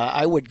 but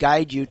I would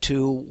guide you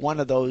to one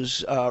of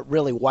those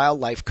really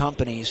wildlife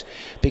companies,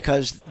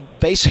 because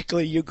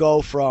basically you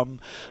go from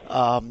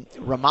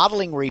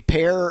remodeling,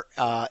 repair,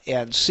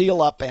 and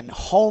seal up and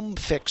home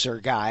fixer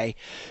guy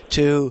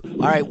to,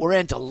 all right, we're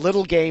into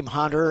little game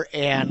hunter,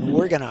 and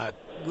we're going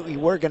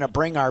to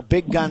bring our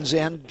big guns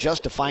in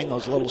just to find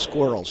those little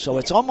squirrels. So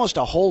it's almost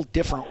a whole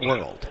different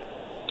world.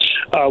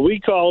 We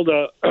called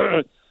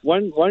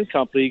one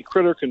company,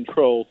 Critter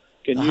Control.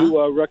 Can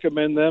you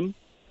recommend them?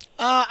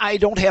 I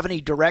don't have any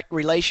direct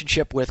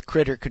relationship with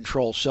critter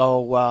control,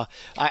 so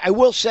I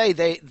will say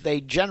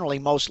they generally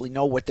mostly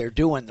know what they're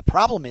doing. The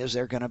problem is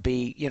they're going to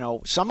be,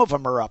 some of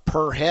them are a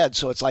per head,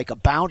 so it's like a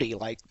bounty,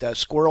 like the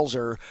squirrels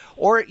or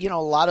a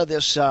lot of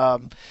this,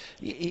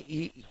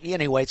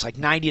 anyway, it's like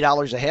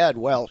 $90 a head.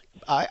 Well,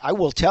 I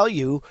will tell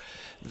you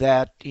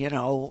that,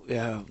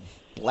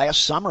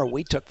 last summer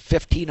we took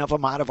 15 of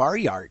them out of our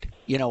yard,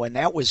 and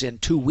that was in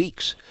 2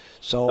 weeks.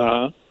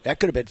 So that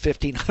could have been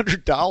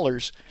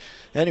 $1,500.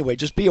 Anyway,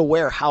 just be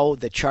aware how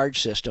the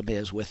charge system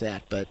is with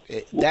that. But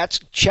that's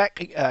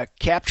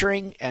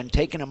capturing and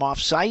taking them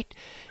off site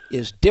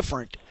is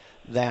different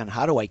than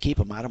how do I keep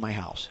them out of my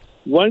house.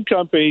 One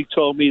company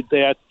told me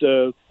that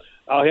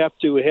I have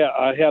to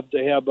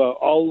have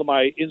all of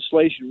my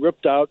insulation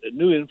ripped out and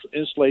new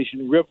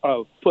insulation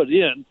put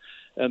in,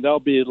 and that'll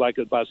be like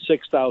about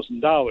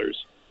 $6,000.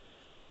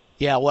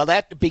 Yeah, well,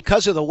 that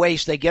because of the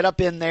waste, they get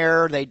up in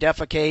there, they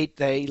defecate,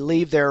 they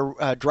leave their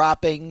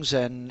droppings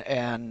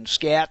and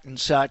scat and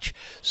such.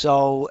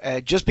 So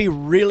just be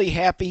really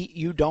happy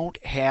you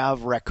don't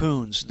have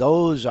raccoons.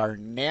 Those are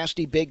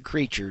nasty big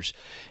creatures,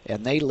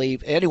 and they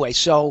leave. Anyway,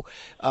 so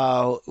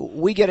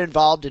we get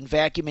involved in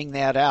vacuuming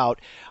that out.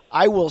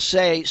 I will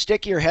say,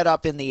 stick your head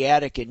up in the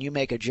attic and you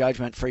make a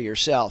judgment for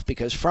yourself,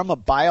 because from a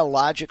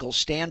biological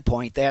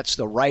standpoint, that's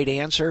the right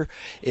answer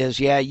is,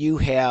 you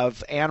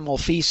have animal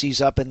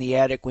feces up in the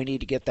attic. We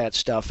need to get that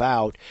stuff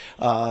out.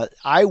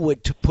 I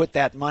would put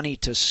that money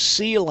to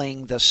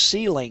sealing the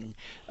ceiling,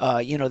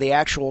 the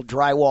actual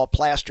drywall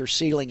plaster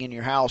ceiling in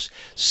your house.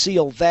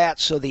 Seal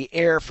that so the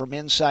air from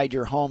inside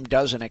your home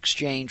doesn't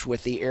exchange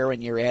with the air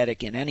in your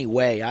attic in any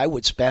way. I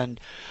would spend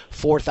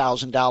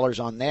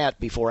 $4,000 on that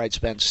before I'd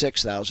spend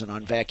 $6,000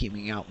 on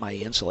vacuuming out my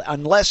insulation,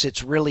 unless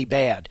it's really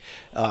bad.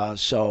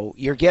 So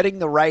you're getting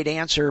the right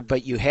answer,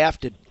 but you have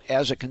to,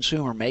 as a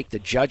consumer, make the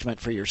judgment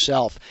for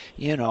yourself.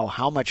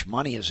 How much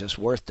money is this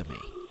worth to me?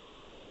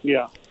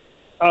 Yeah.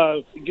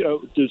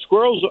 Do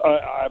squirrels?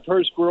 I've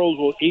heard squirrels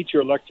will eat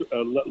your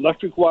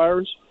electric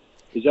wires.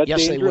 Is that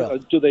yes, dangerous? They will.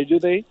 Do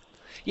they?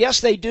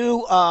 Yes, they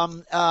do.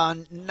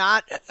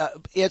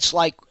 It's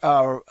like.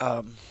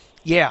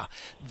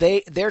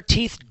 Their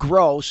teeth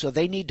grow, so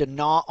they need to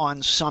gnaw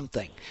on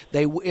something.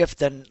 If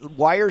the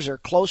wires are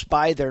close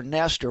by their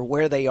nest or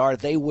where they are,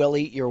 they will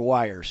eat your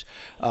wires.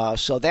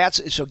 So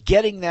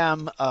getting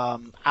them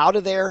out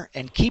of there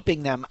and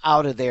keeping them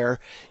out of there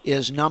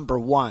is number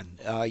one.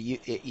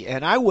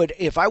 And I would,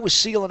 if I was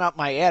sealing up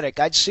my attic,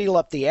 I'd seal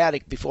up the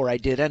attic before I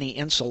did any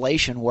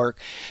insulation work,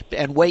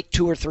 and wait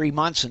 2 or 3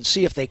 months and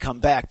see if they come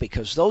back,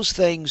 because those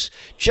things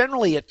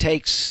generally it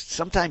takes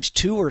sometimes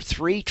 2 or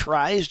 3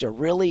 tries to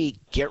really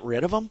get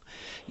rid of them,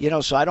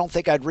 so I don't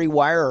think I'd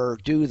rewire or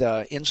do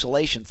the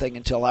insulation thing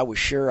until I was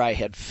sure I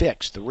had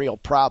fixed the real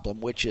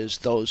problem, which is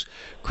those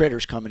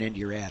critters coming into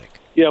your attic.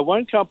 Yeah,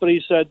 one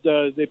company said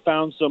they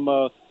found some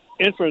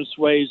entrance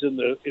ways in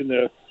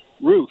the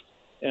roof,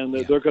 and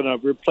they're going to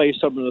replace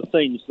some of the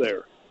things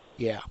there.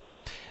 Yeah.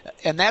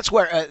 And that's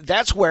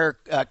where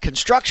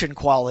construction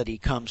quality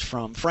comes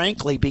from,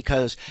 frankly,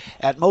 because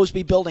at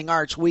Mosby Building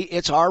Arts,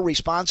 it's our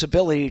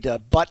responsibility to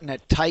button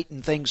it,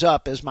 tighten things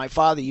up, as my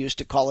father used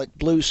to call it,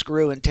 blue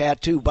screw and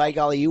tattoo. By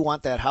golly, you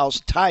want that house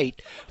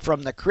tight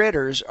from the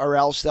critters, or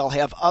else they'll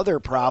have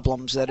other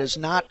problems that is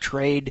not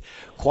trade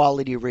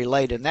quality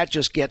related. And that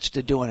just gets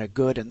to doing a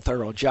good and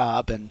thorough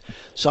job. And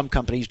some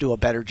companies do a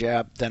better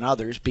job than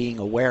others, being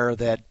aware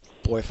that,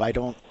 boy, if I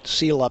don't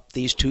seal up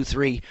these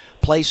 2-3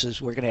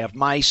 places, we're going to have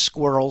mice,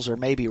 squirrels, or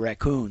maybe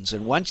raccoons.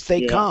 And once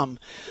they come,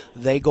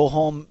 they go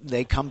home,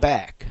 they come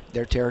back.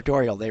 They're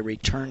territorial. They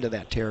return to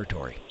that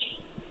territory.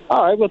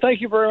 All right. Well, thank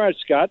you very much,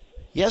 Scott.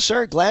 Yes,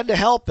 sir. Glad to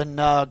help. And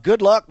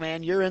good luck,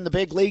 man. You're in the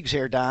big leagues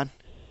here, Don.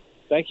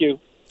 Thank you.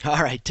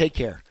 All right. Take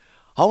care.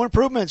 Home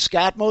Improvement,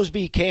 Scott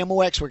Mosby,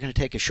 KMOX. We're going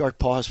to take a short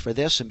pause for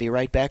this and be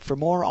right back for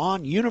more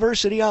on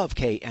University of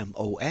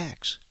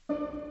KMOX.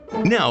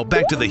 Now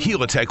back to the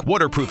Helitech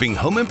Waterproofing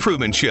Home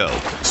Improvement Show,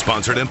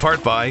 sponsored in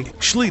part by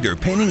Schleter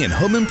Painting and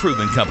Home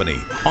Improvement Company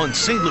on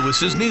St.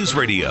 Louis's News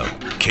Radio,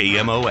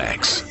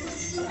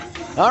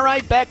 KMOX. All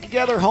right, back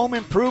together, home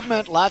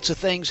improvement. Lots of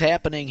things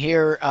happening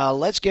here.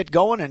 Let's get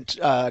going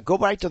and go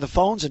right to the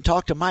phones and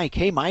talk to Mike.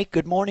 Hey, Mike,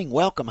 good morning.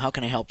 Welcome. How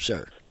can I help,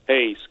 sir?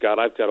 Hey, Scott,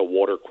 I've got a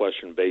water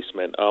question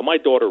basement. My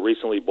daughter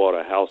recently bought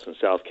a house in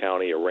South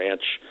County, a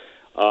ranch.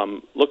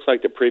 Looks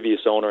like the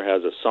previous owner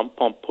has a sump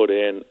pump put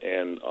in,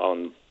 and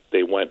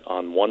they went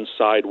on one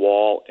side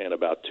wall and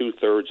about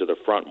 2/3 of the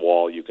front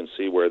wall. You can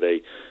see where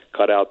they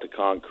cut out the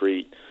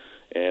concrete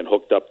and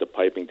hooked up the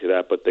piping to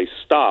that, but they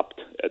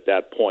stopped at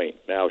that point.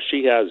 Now,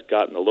 she has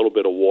gotten a little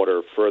bit of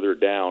water further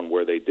down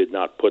where they did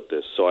not put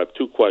this. So I have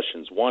 2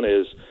 questions. One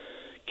is,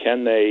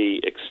 can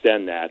they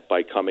extend that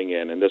by coming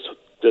in? And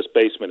this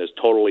basement is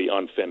totally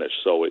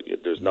unfinished, so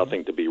there's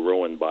nothing to be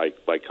ruined by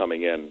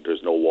coming in.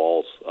 There's no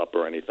walls up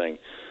or anything.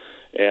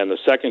 And the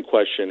second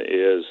question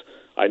is,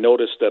 I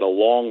noticed that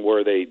along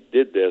where they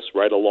did this,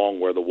 right along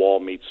where the wall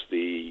meets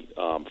the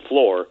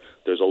floor,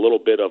 there's a little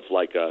bit of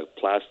like a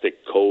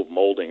plastic cove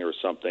molding or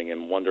something,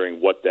 and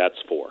wondering what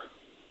that's for.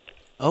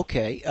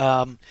 Okay.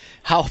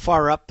 How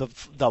far up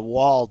the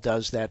wall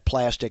does that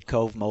plastic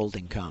cove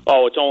molding come?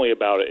 Oh, it's only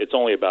about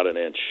an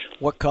inch.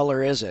 What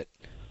color is it?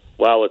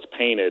 Well, it's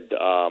painted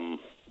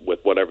with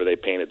whatever they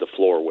painted the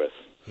floor with.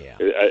 Yeah.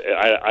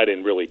 I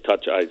didn't really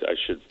touch. I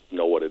should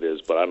know what it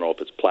is, but I don't know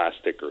if it's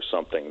plastic or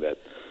something that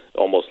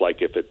almost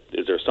like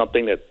is there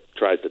something that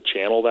tries to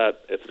channel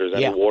that if there's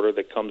any water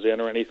that comes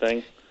in or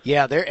anything?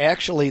 Yeah, they're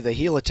actually the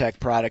Helitech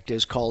product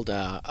is called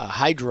a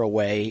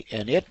Hydroway,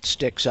 and it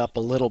sticks up a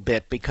little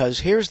bit because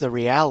here's the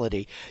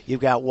reality. You've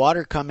got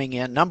water coming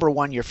in. Number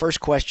one, your first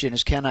question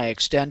is, can I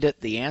extend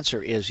it? The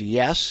answer is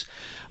yes.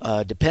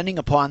 Depending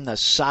upon the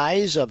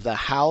size of the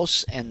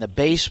house and the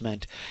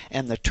basement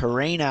and the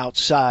terrain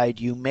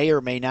outside, you may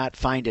or may not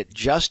find it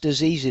just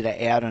as easy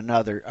to add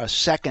a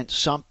second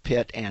sump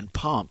pit and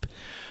pump.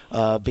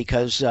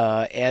 Because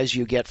as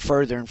you get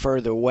further and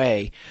further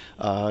away,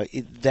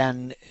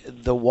 then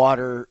the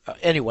water.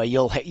 Anyway,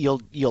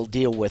 you'll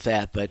deal with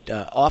that. But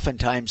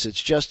oftentimes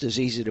it's just as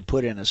easy to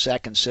put in a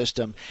second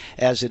system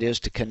as it is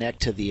to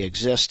connect to the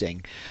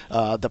existing.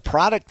 The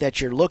product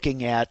that you're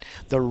looking at,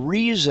 the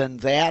reason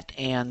that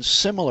and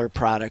similar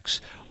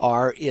products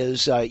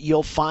is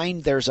you'll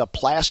find there's a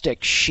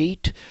plastic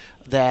sheet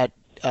that.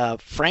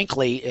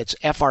 Frankly, it's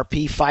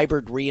FRP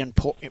fibered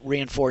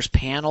reinforced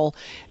panel,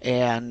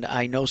 and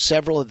I know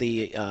several of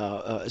the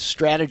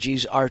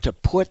strategies are to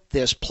put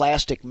this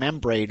plastic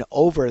membrane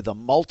over the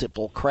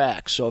multiple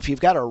cracks. So if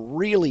you've got a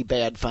really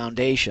bad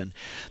foundation,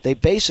 they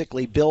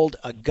basically build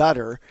a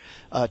gutter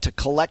to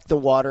collect the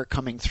water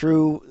coming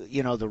through,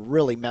 the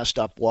really messed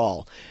up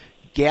wall.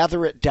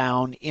 Gather it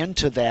down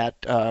into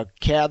that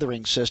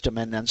gathering system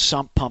and then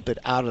sump pump it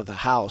out of the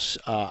house.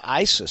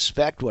 I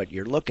suspect what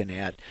you're looking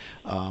at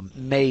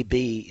may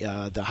be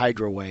the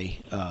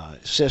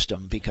Hydroway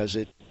system because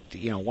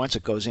once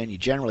it goes in, you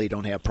generally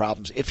don't have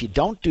problems. If you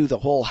don't do the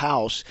whole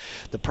house,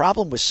 the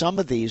problem with some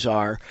of these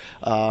are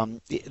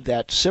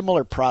that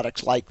similar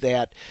products like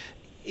that,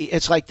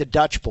 it's like the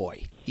Dutch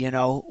boy.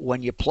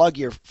 When you plug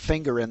your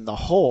finger in the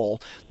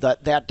hole,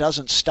 that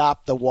doesn't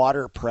stop the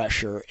water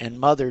pressure, and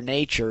Mother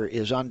Nature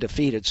is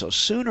undefeated. So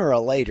sooner or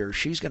later,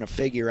 she's going to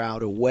figure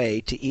out a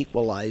way to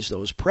equalize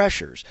those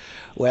pressures.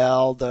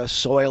 Well, the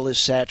soil is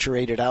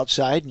saturated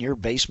outside, and your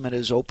basement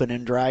is open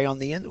and dry on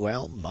the end.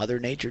 Well, Mother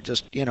Nature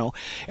just,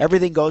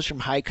 everything goes from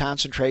high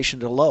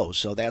concentration to low.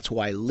 So that's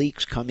why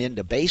leaks come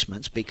into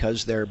basements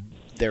because they're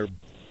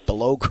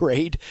below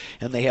grade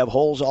and they have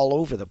holes all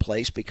over the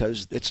place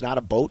because it's not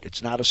a boat,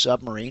 it's not a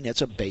submarine,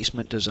 it's a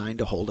basement designed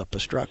to hold up a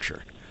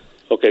structure.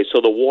 Okay, so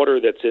the water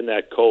that's in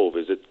that cove,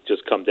 is it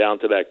just come down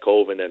to that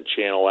cove and then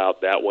channel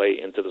out that way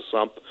into the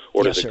sump,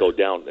 or does it go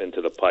down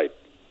into the pipe?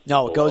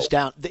 No, it goes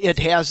down. It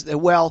has,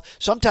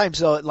 sometimes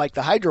though, like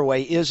the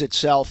Hydroway is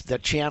itself the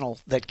channel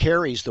that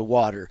carries the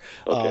water.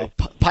 Okay.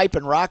 Pipe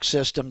and rock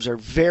systems are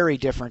very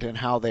different in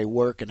how they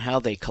work and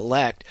how they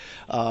collect.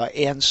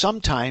 And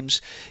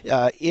sometimes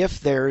if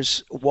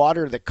there's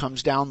water that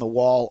comes down the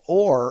wall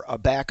or a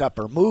backup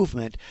or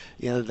movement,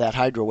 that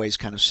Hydroway is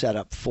kind of set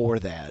up for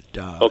that.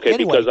 Okay,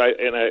 anyway. Because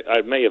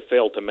I may have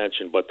failed to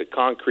mention, but the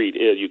concrete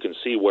you can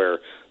see where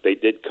they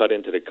did cut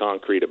into the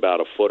concrete about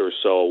a foot or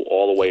so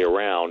all the way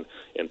around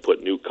and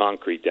put new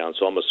concrete down.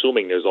 So I'm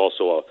assuming there's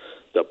also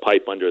the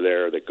pipe under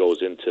there that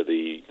goes into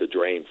the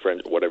drain,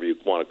 whatever you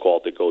want to call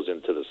it, that goes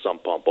into the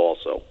sump pump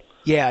also.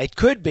 Yeah, it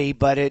could be,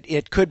 but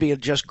it could be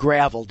just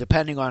gravel,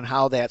 depending on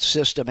how that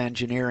system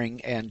engineering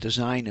and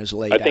design is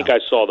laid out. I think I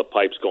saw the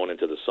pipes going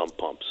into the sump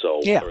pump,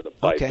 or the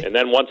pipe. Okay. And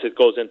then once it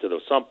goes into the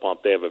sump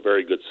pump, they have a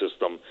very good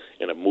system,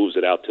 and it moves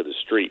it out to the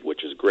street,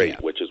 which is great,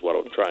 which is what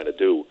I'm trying to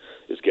do,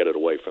 is get it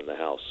away from the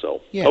house.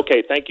 So,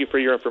 Okay, thank you for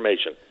your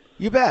information.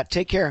 You bet.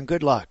 Take care and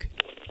good luck.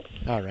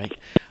 All right.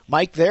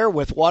 Mike there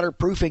with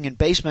waterproofing in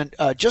basement.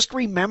 Just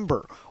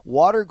remember,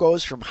 water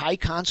goes from high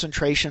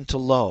concentration to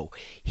low.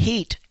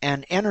 Heat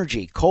and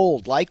energy,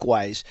 cold,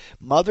 likewise.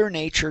 Mother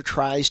Nature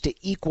tries to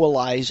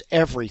equalize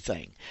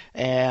everything.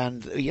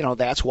 And,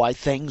 that's why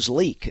things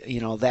leak.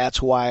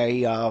 That's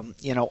why,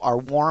 our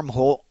warm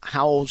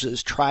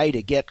houses try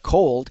to get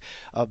cold.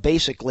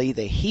 Basically,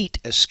 the heat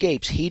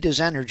escapes. Heat is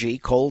energy.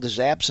 Cold is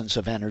absence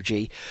of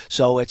energy.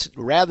 So it's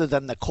rather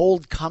than the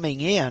cold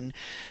coming in,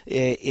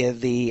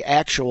 the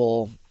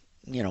actual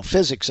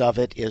physics of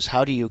it is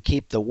how do you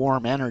keep the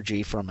warm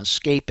energy from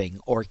escaping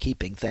or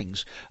keeping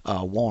things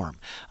warm.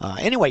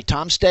 Anyway,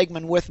 Tom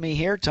Stegman with me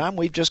here. Tom,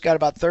 we've just got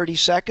about 30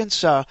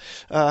 seconds.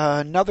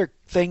 Another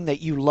thing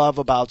that you love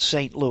about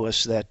St.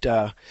 Louis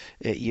that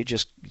you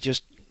just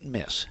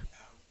miss.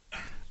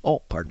 Oh,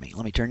 pardon me.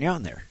 Let me turn you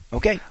on there.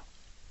 Okay.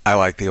 I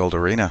like the old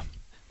arena.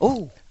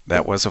 Oh.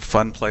 That was a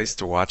fun place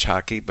to watch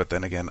hockey, but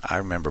then again, I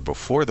remember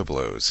before the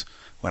Blues,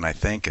 when I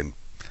think, and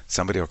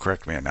somebody will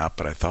correct me or not,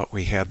 but I thought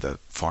we had the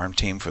farm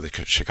team for the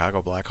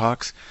Chicago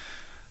Blackhawks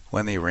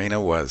when the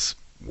arena was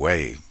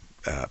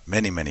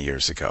many, many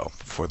years ago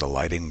before the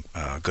lighting,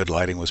 good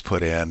lighting was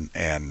put in,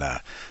 and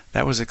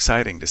that was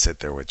exciting to sit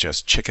there with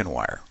just chicken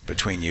wire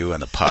between you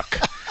and the puck.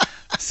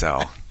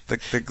 So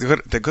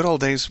The good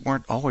old days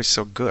weren't always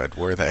so good,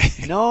 were they?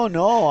 No.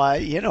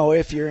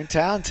 If you're in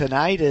town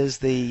tonight, is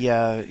the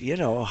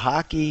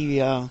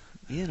hockey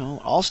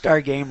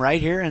All-Star game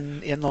right here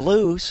in the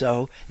Lou,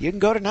 so you can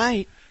go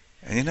tonight.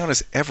 And you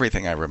notice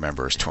everything I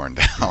remember is torn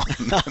down.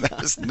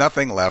 There's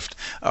nothing left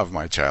of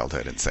my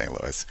childhood in St.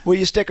 Louis. Will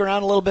you stick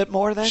around a little bit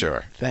more then?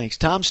 Sure. Thanks.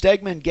 Tom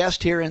Stegman,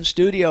 guest here in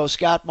studio.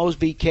 Scott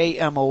Mosby,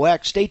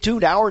 KMOX. Stay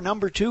tuned. Hour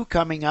number 2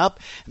 coming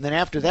up. And then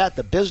after that,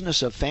 the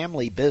business of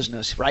family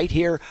business right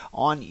here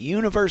on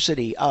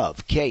University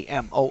of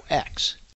KMOX.